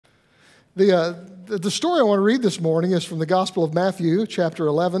The story I want to read this morning is from the Gospel of Matthew, chapter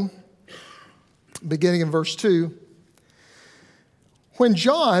 11, beginning in verse 2. When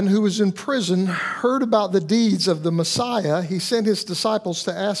John, who was in prison, heard about the deeds of the Messiah, he sent his disciples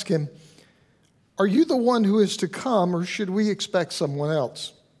to ask him, "Are you the one who is to come, or should we expect someone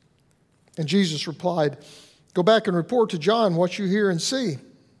else?" And Jesus replied, "Go back and report to John what you hear and see.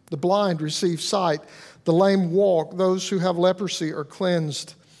 The blind receive sight, the lame walk, those who have leprosy are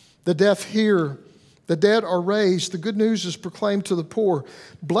cleansed, the deaf hear, the dead are raised, the good news is proclaimed to the poor.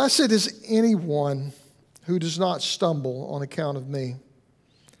 Blessed is anyone who does not stumble on account of me."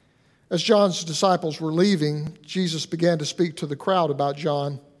 As John's disciples were leaving, Jesus began to speak to the crowd about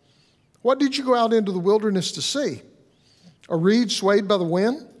John. "What did you go out into the wilderness to see? A reed swayed by the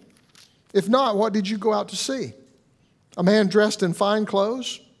wind? If not, what did you go out to see? A man dressed in fine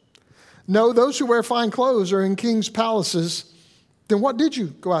clothes? No, those who wear fine clothes are in king's palaces. Then what did you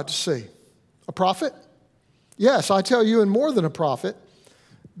go out to see? A prophet? Yes, I tell you, and more than a prophet.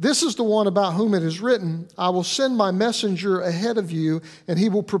 This is the one about whom it is written, 'I will send my messenger ahead of you, and he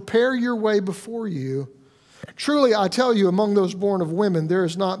will prepare your way before you.' Truly, I tell you, among those born of women, there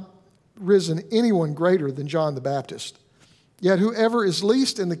has not risen anyone greater than John the Baptist. Yet whoever is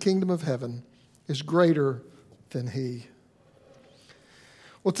least in the kingdom of heaven is greater than he."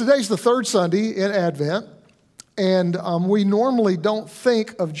 Well, today's the third Sunday in Advent, and we normally don't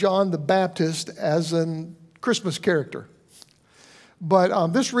think of John the Baptist as a Christmas character.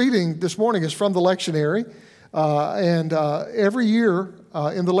 But this reading this morning is from the lectionary, and every year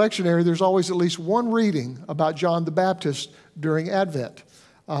in the lectionary there's always at least one reading about John the Baptist during Advent.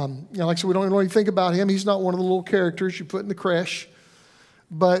 Like I said, we don't really think about him. He's not one of the little characters you put in the creche.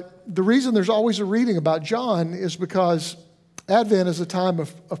 But the reason there's always a reading about John is because Advent is a time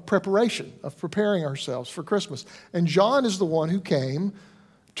of preparation, of preparing ourselves for Christmas. And John is the one who came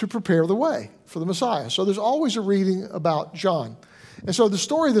to prepare the way for the Messiah. So there's always a reading about John. And so the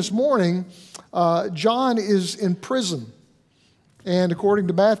story this morning, John is in prison. And according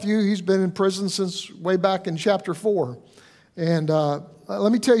to Matthew, he's been in prison since way back in chapter 4. And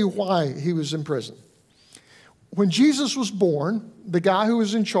let me tell you why he was in prison. When Jesus was born, the guy who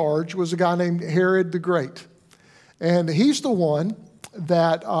was in charge was a guy named Herod the Great. And he's the one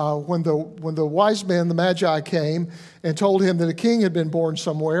that when the wise men, the Magi, came and told him that a king had been born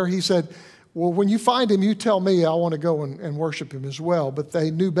somewhere, he said, "Well, when you find him, you tell me. I want to go and worship him as well." But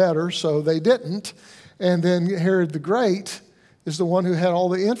they knew better, so they didn't. And then Herod the Great is the one who had all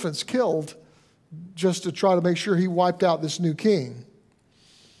the infants killed just to try to make sure he wiped out this new king.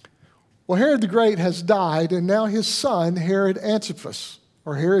 Well, Herod the Great has died, and now his son, Herod Antipas,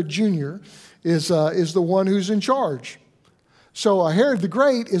 or Herod Jr., is the one who's in charge. So Herod the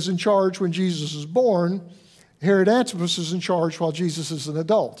Great is in charge when Jesus is born. Herod Antipas is in charge while Jesus is an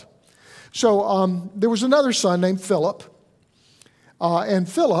adult. So there was another son named Philip, and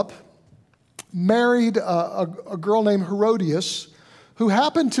Philip married a girl named Herodias, who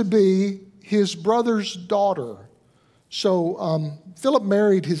happened to be his brother's daughter. So Philip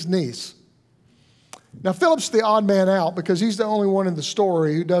married his niece. Now, Philip's the odd man out because he's the only one in the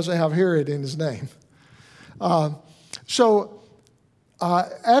story who doesn't have Herod in his name.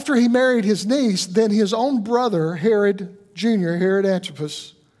 After he married his niece, then his own brother, Herod Jr., Herod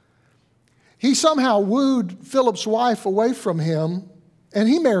Antipas, he somehow wooed Philip's wife away from him, and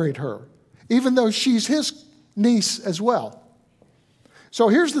he married her, even though she's his niece as well. So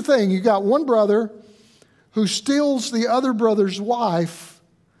here's the thing. You got one brother who steals the other brother's wife,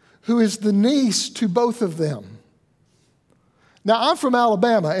 who is the niece to both of them. Now, I'm from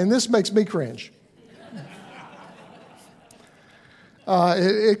Alabama, and this makes me cringe.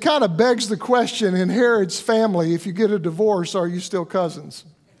 It kind of begs the question in Herod's family, if you get a divorce, are you still cousins?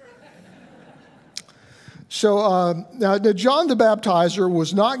 So now John the Baptizer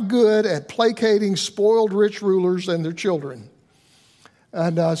was not good at placating spoiled rich rulers and their children.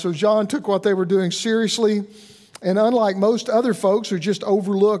 And so John took what they were doing seriously. And unlike most other folks who just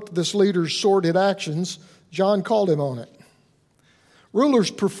overlooked this leader's sordid actions, John called him on it.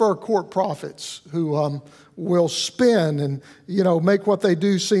 Rulers prefer court prophets who will spin and, make what they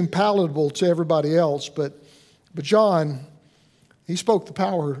do seem palatable to everybody else. But John, he spoke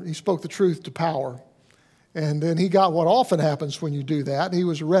the truth to power. And then he got what often happens when you do that. He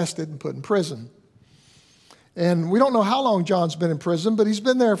was arrested and put in prison. And we don't know how long John's been in prison, but he's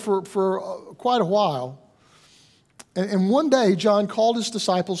been there for quite a while. And one day, John called his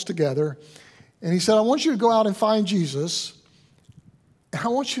disciples together, and he said, "I want you to go out and find Jesus, and I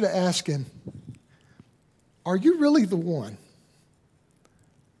want you to ask him, are you really the one?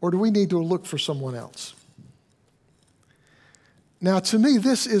 Or do we need to look for someone else?" Now, to me,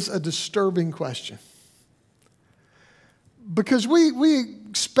 this is a disturbing question. Because we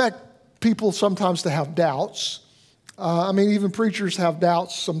expect people sometimes to have doubts. Even preachers have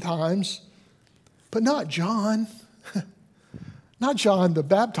doubts sometimes. But not John. Not John the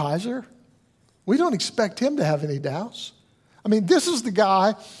baptizer. We don't expect him to have any doubts. This is the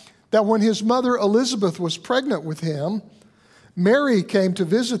guy that when his mother Elizabeth was pregnant with him, Mary came to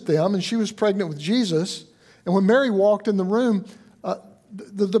visit them, and she was pregnant with Jesus. And when Mary walked in the room,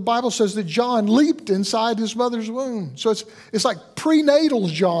 the Bible says that John leaped inside his mother's womb. So it's like prenatal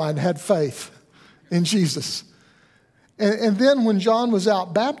John had faith in Jesus. And then when John was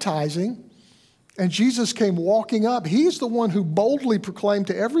out baptizing and Jesus came walking up, he's the one who boldly proclaimed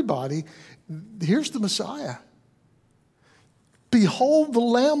to everybody, here's the Messiah. Behold the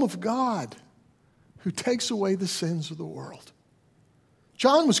Lamb of God who takes away the sins of the world.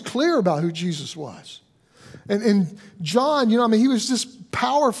 John was clear about who Jesus was. And John, he was this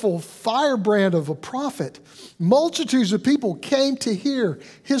powerful firebrand of a prophet. Multitudes of people came to hear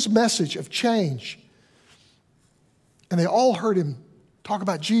his message of change. And they all heard him talk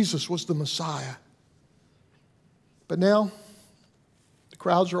about Jesus was the Messiah. But now, the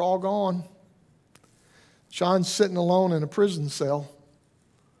crowds are all gone. John's sitting alone in a prison cell.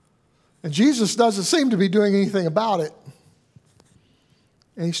 And Jesus doesn't seem to be doing anything about it.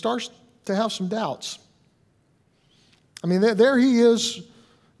 And he starts to have some doubts. There he is.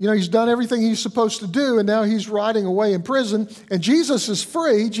 He's done everything he's supposed to do, and now he's rotting away in prison. And Jesus is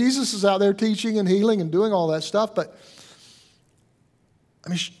free. Jesus is out there teaching and healing and doing all that stuff. But,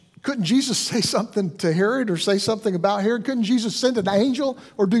 couldn't Jesus say something to Herod or say something about Herod? Couldn't Jesus send an angel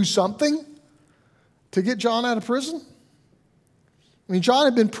or do something to get John out of prison? John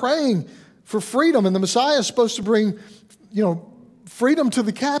had been praying for freedom, and the Messiah is supposed to bring, freedom to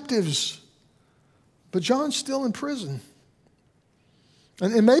the captives. But John's still in prison.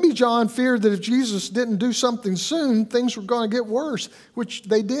 And maybe John feared that if Jesus didn't do something soon, things were going to get worse, which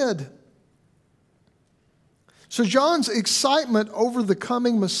they did. So John's excitement over the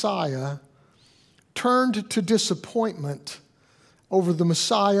coming Messiah turned to disappointment over the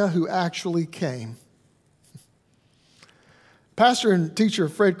Messiah who actually came. Pastor and teacher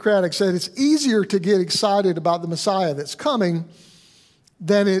Fred Craddock said it's easier to get excited about the Messiah that's coming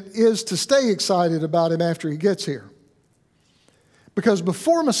than it is to stay excited about him after he gets here. Because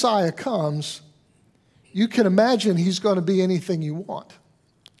before Messiah comes, you can imagine he's going to be anything you want.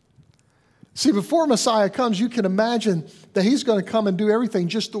 See, before Messiah comes, you can imagine that he's going to come and do everything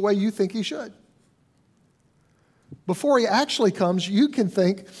just the way you think he should. Before he actually comes, you can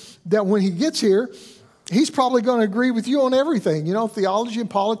think that when he gets here, he's probably going to agree with you on everything. Theology and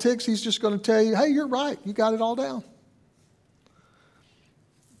politics, he's just going to tell you, hey, you're right, you got it all down.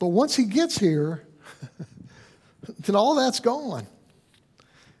 But once he gets here, then all that's gone.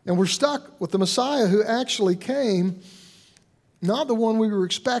 And we're stuck with the Messiah who actually came, not the one we were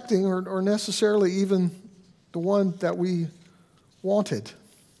expecting or necessarily even the one that we wanted.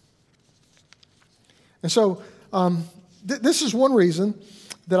 And so this is one reason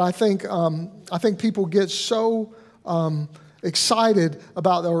that I think people get so excited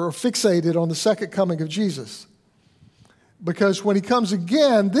about or fixated on the second coming of Jesus. Because when he comes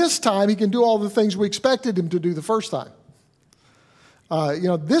again, this time he can do all the things we expected him to do the first time.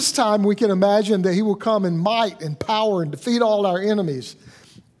 This time we can imagine that he will come in might and power and defeat all our enemies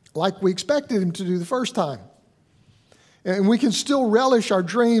like we expected him to do the first time. And we can still relish our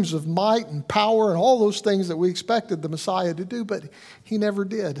dreams of might and power and all those things that we expected the Messiah to do, but he never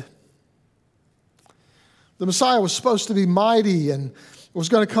did. The Messiah was supposed to be mighty and was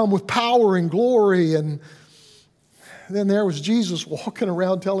going to come with power and glory, and then there was Jesus walking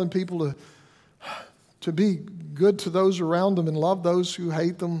around telling people to be good to those around them and love those who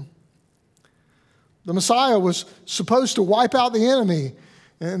hate them. The Messiah was supposed to wipe out the enemy,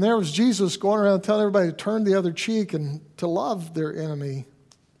 and there was Jesus going around telling everybody to turn the other cheek and to love their enemy.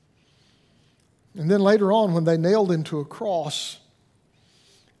 And then later on, when they nailed him to a cross,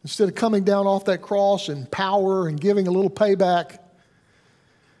 instead of coming down off that cross in power and giving a little payback,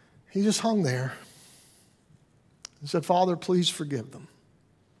 he just hung there and said, Father, please forgive them.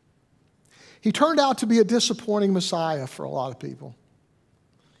 He turned out to be a disappointing Messiah for a lot of people.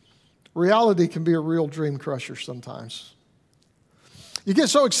 Reality can be a real dream crusher sometimes. You get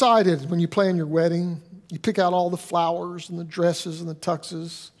so excited when you plan your wedding. You pick out all the flowers and the dresses and the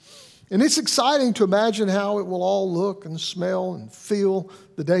tuxes. And it's exciting to imagine how it will all look and smell and feel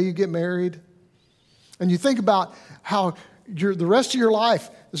the day you get married. And you think about how the rest of your life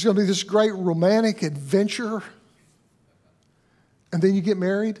is going to be this great romantic adventure. And then you get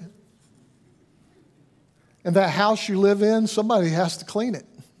married. And that house you live in, somebody has to clean it.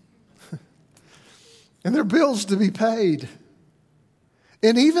 And there are bills to be paid.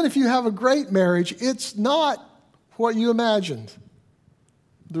 And even if you have a great marriage, it's not what you imagined.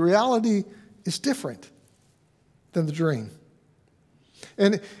 The reality is different than the dream.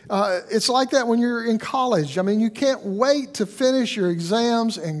 And it's like that when you're in college. I mean, you can't wait to finish your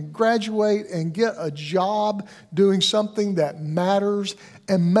exams and graduate and get a job doing something that matters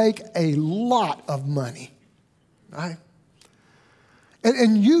and make a lot of money, right?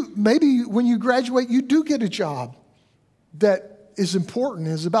 And you, maybe when you graduate, you do get a job that is important,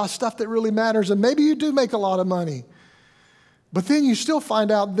 is about stuff that really matters, and maybe you do make a lot of money. But then you still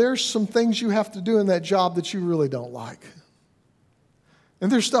find out there's some things you have to do in that job that you really don't like.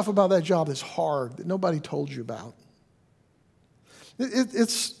 And there's stuff about that job that's hard that nobody told you about.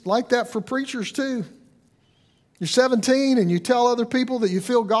 It's like that for preachers too. You're 17 and you tell other people that you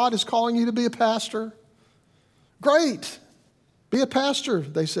feel God is calling you to be a pastor. Great. Be a pastor,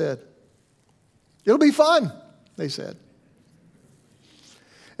 they said. It'll be fun, they said.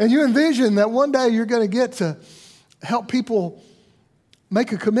 And you envision that one day you're going to get to help people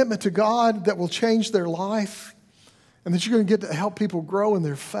make a commitment to God that will change their life, and that you're going to get to help people grow in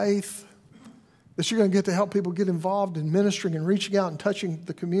their faith, that you're going to get to help people get involved in ministering and reaching out and touching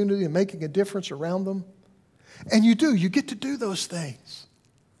the community and making a difference around them. And you do. You get to do those things.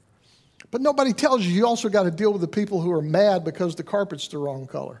 But nobody tells you also got to deal with the people who are mad because the carpet's the wrong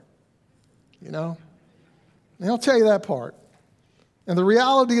color. You know? They don't tell you that part. And the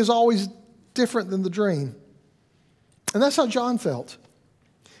reality is always different than the dream. And that's how John felt.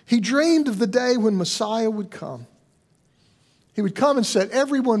 He dreamed of the day when Messiah would come. He would come and set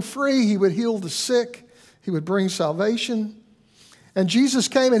everyone free. He would heal the sick. He would bring salvation. And Jesus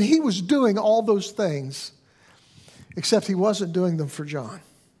came and he was doing all those things, except he wasn't doing them for John.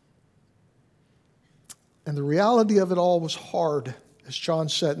 And the reality of it all was hard as John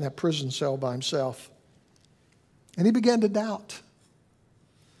sat in that prison cell by himself. And he began to doubt.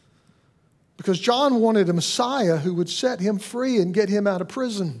 Because John wanted a Messiah who would set him free and get him out of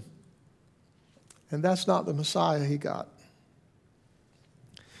prison. And that's not the Messiah he got.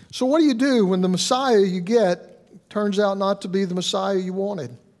 So what do you do when the Messiah you get turns out not to be the Messiah you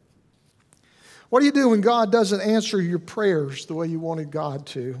wanted? What do you do when God doesn't answer your prayers the way you wanted God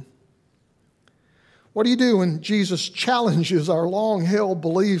to? What do you do when Jesus challenges our long-held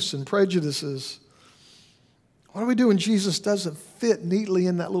beliefs and prejudices? What do we do when Jesus doesn't fit neatly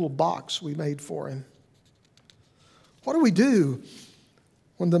in that little box we made for him? What do we do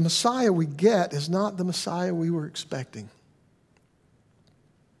when the Messiah we get is not the Messiah we were expecting?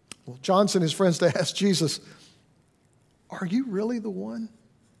 Well, John sent his friends to ask Jesus, are you really the one?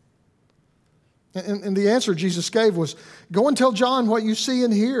 And the answer Jesus gave was, go and tell John what you see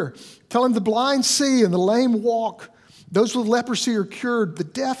and hear. Tell him the blind see and the lame walk. Those with leprosy are cured. The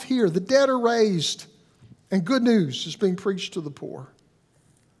deaf hear. The dead are raised. And good news is being preached to the poor.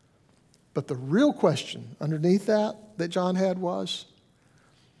 But the real question underneath that John had was,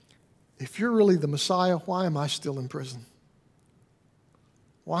 if you're really the Messiah, why am I still in prison?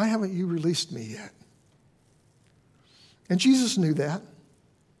 Why haven't you released me yet? And Jesus knew that.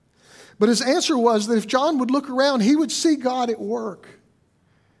 But his answer was that if John would look around, he would see God at work.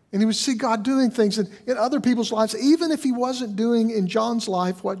 And he would see God doing things in other people's lives, even if he wasn't doing in John's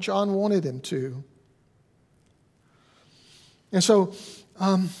life what John wanted him to. And so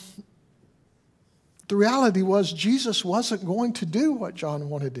the reality was Jesus wasn't going to do what John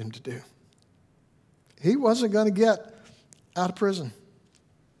wanted him to do. He wasn't going to get out of prison.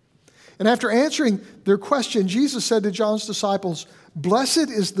 And after answering their question, Jesus said to John's disciples, blessed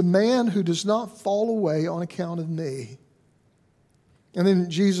is the man who does not fall away on account of me. And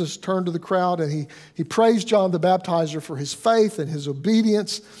then Jesus turned to the crowd and he praised John the Baptizer for his faith and his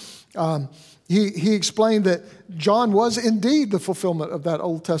obedience. He explained that John was indeed the fulfillment of that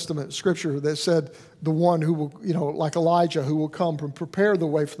Old Testament scripture that said the one who will, like Elijah, who will come and prepare the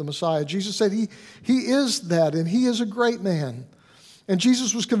way for the Messiah. Jesus said he is that, and he is a great man. And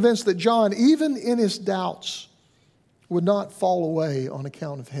Jesus was convinced that John, even in his doubts, would not fall away on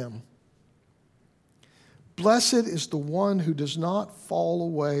account of him. Blessed is the one who does not fall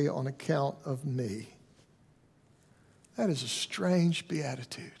away on account of me. That is a strange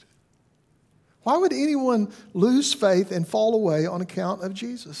beatitude. Why would anyone lose faith and fall away on account of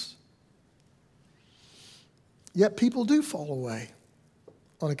Jesus? Yet people do fall away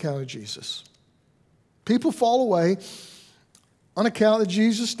on account of Jesus. People fall away on account that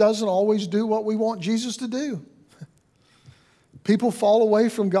Jesus doesn't always do what we want Jesus to do. People fall away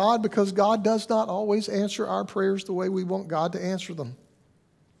from God because God does not always answer our prayers the way we want God to answer them.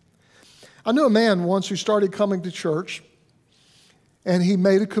 I knew a man once who started coming to church, and he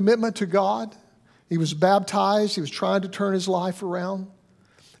made a commitment to God. He was baptized. He was trying to turn his life around.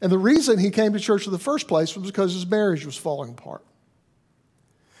 And the reason he came to church in the first place was because his marriage was falling apart.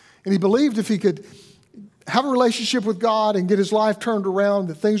 And he believed if he could have a relationship with God and get his life turned around,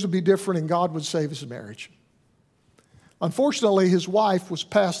 that things would be different and God would save his marriage. Unfortunately, his wife was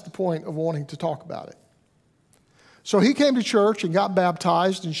past the point of wanting to talk about it. So he came to church and got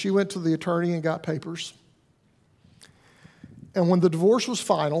baptized, and she went to the attorney and got papers. And when the divorce was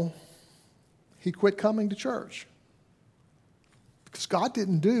final, he quit coming to church because God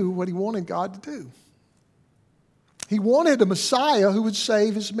didn't do what he wanted God to do. He wanted a Messiah who would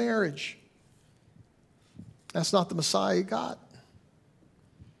save his marriage. That's not the Messiah he got.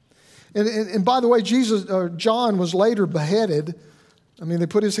 And by the way, John was later beheaded. I mean, they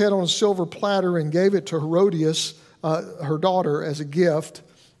put his head on a silver platter and gave it to Herodias, her daughter, as a gift.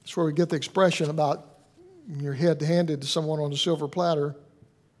 That's where we get the expression about your head handed to someone on a silver platter.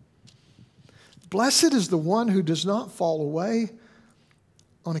 Blessed is the one who does not fall away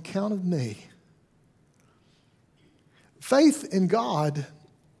on account of me. Faith in God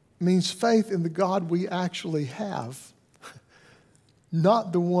means faith in the God we actually have,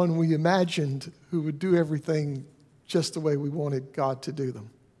 not the one we imagined who would do everything just the way we wanted God to do them.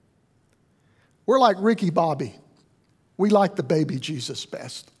 We're like Ricky Bobby. We like the baby Jesus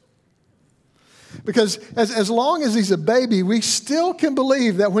best. Because as long as he's a baby, we still can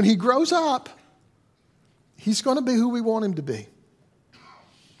believe that when he grows up, he's going to be who we want him to be.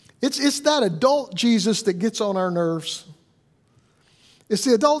 It's that adult Jesus that gets on our nerves. It's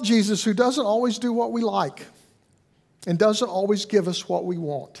the adult Jesus who doesn't always do what we like and doesn't always give us what we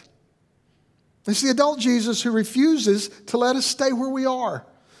want. It's the adult Jesus who refuses to let us stay where we are,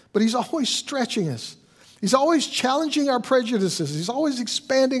 but he's always stretching us. He's always challenging our prejudices. He's always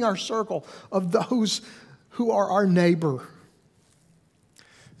expanding our circle of those who are our neighbor.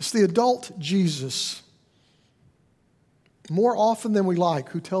 It's the adult Jesus, more often than we like,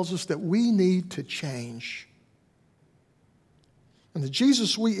 who tells us that we need to change. And the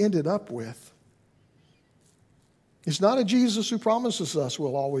Jesus we ended up with is not a Jesus who promises us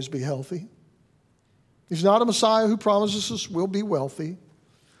we'll always be healthy. He's not a Messiah who promises us we'll be wealthy.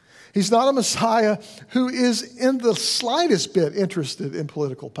 He's not a Messiah who is in the slightest bit interested in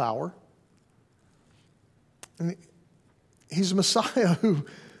political power. And he's a Messiah who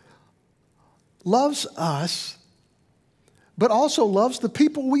loves us, but also loves the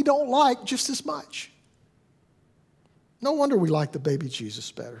people we don't like just as much. No wonder we like the baby Jesus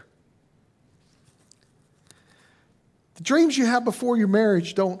better. The dreams you have before your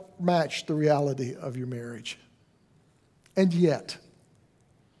marriage don't match the reality of your marriage. And yet,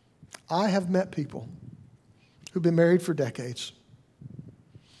 I have met people who've been married for decades.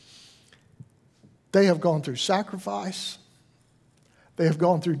 They have gone through sacrifice. They have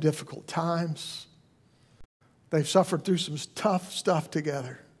gone through difficult times. They've suffered through some tough stuff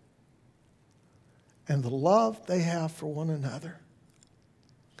together. And the love they have for one another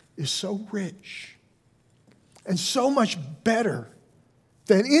is so rich and so much better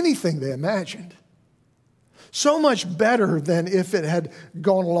than anything they imagined. So much better than if it had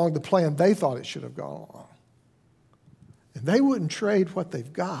gone along the plan they thought it should have gone along. And they wouldn't trade what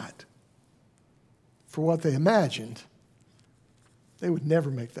they've got for what they imagined. They would never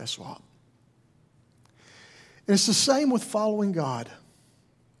make that swap. And it's the same with following God.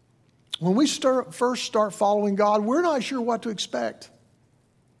 When we first start following God, we're not sure what to expect.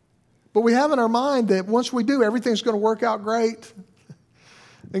 But we have in our mind that once we do, everything's going to work out great.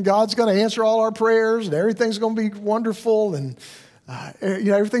 And God's going to answer all our prayers, and everything's going to be wonderful, and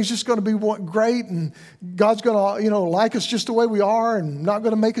everything's just going to be great, and God's going to like us just the way we are, and not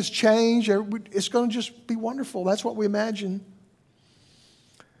going to make us change. It's going to just be wonderful. That's what we imagine.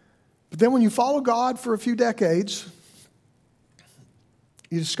 But then when you follow God for a few decades,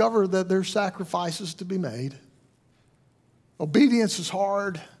 you discover that there's sacrifices to be made. Obedience is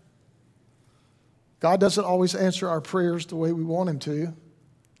hard. God doesn't always answer our prayers the way we want him to.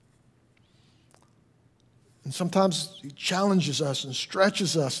 And sometimes he challenges us and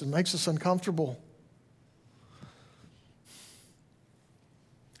stretches us and makes us uncomfortable.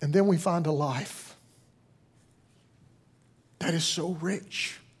 And then we find a life that is so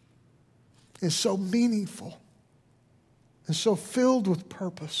rich, is so meaningful, and so filled with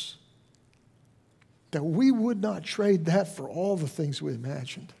purpose that we would not trade that for all the things we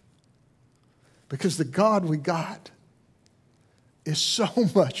imagined. Because the God we got is so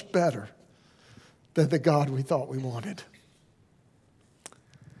much better than the God we thought we wanted.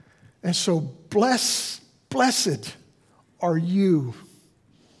 And so blessed are you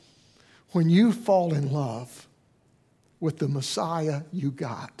when you fall in love with the Messiah you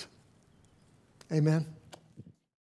got. Amen.